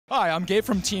Hi, I'm Gabe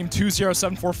from team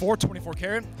 20744, 24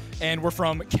 Karat, and we're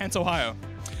from Kent, Ohio.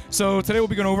 So today we'll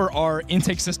be going over our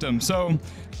intake system. So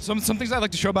some things I'd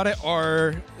like to show about it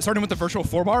are starting with the virtual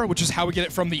 4-bar, which is how we get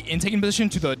it from the intaking position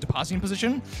to the depositing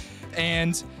position.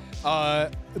 And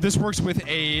this works with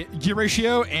a gear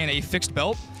ratio and a fixed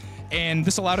belt. And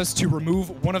this allowed us to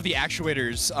remove one of the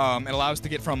actuators and allow us to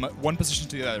get from one position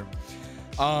to the other.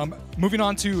 Moving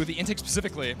on to the intake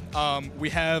specifically, we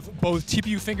have both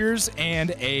TPU fingers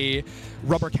and a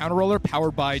rubber counter roller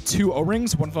powered by 2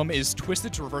 O-rings. One of them is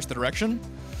twisted to reverse the direction.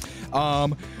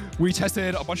 We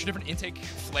tested a bunch of different intake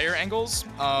flare angles,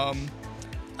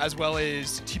 as well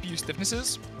as TPU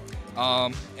stiffnesses,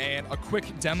 and a quick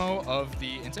demo of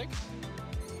the intake.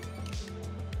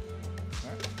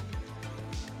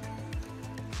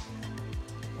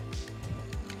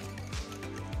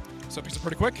 So these are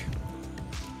pretty quick.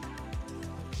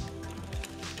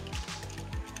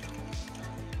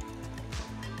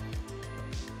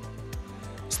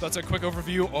 So that's a quick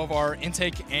overview of our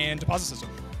intake and deposit system.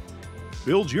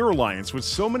 Build your alliance with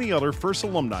so many other FIRST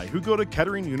alumni who go to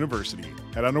Kettering University.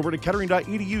 Head on over to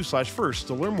kettering.edu/FIRST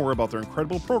to learn more about their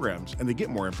incredible programs and to get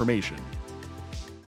more information.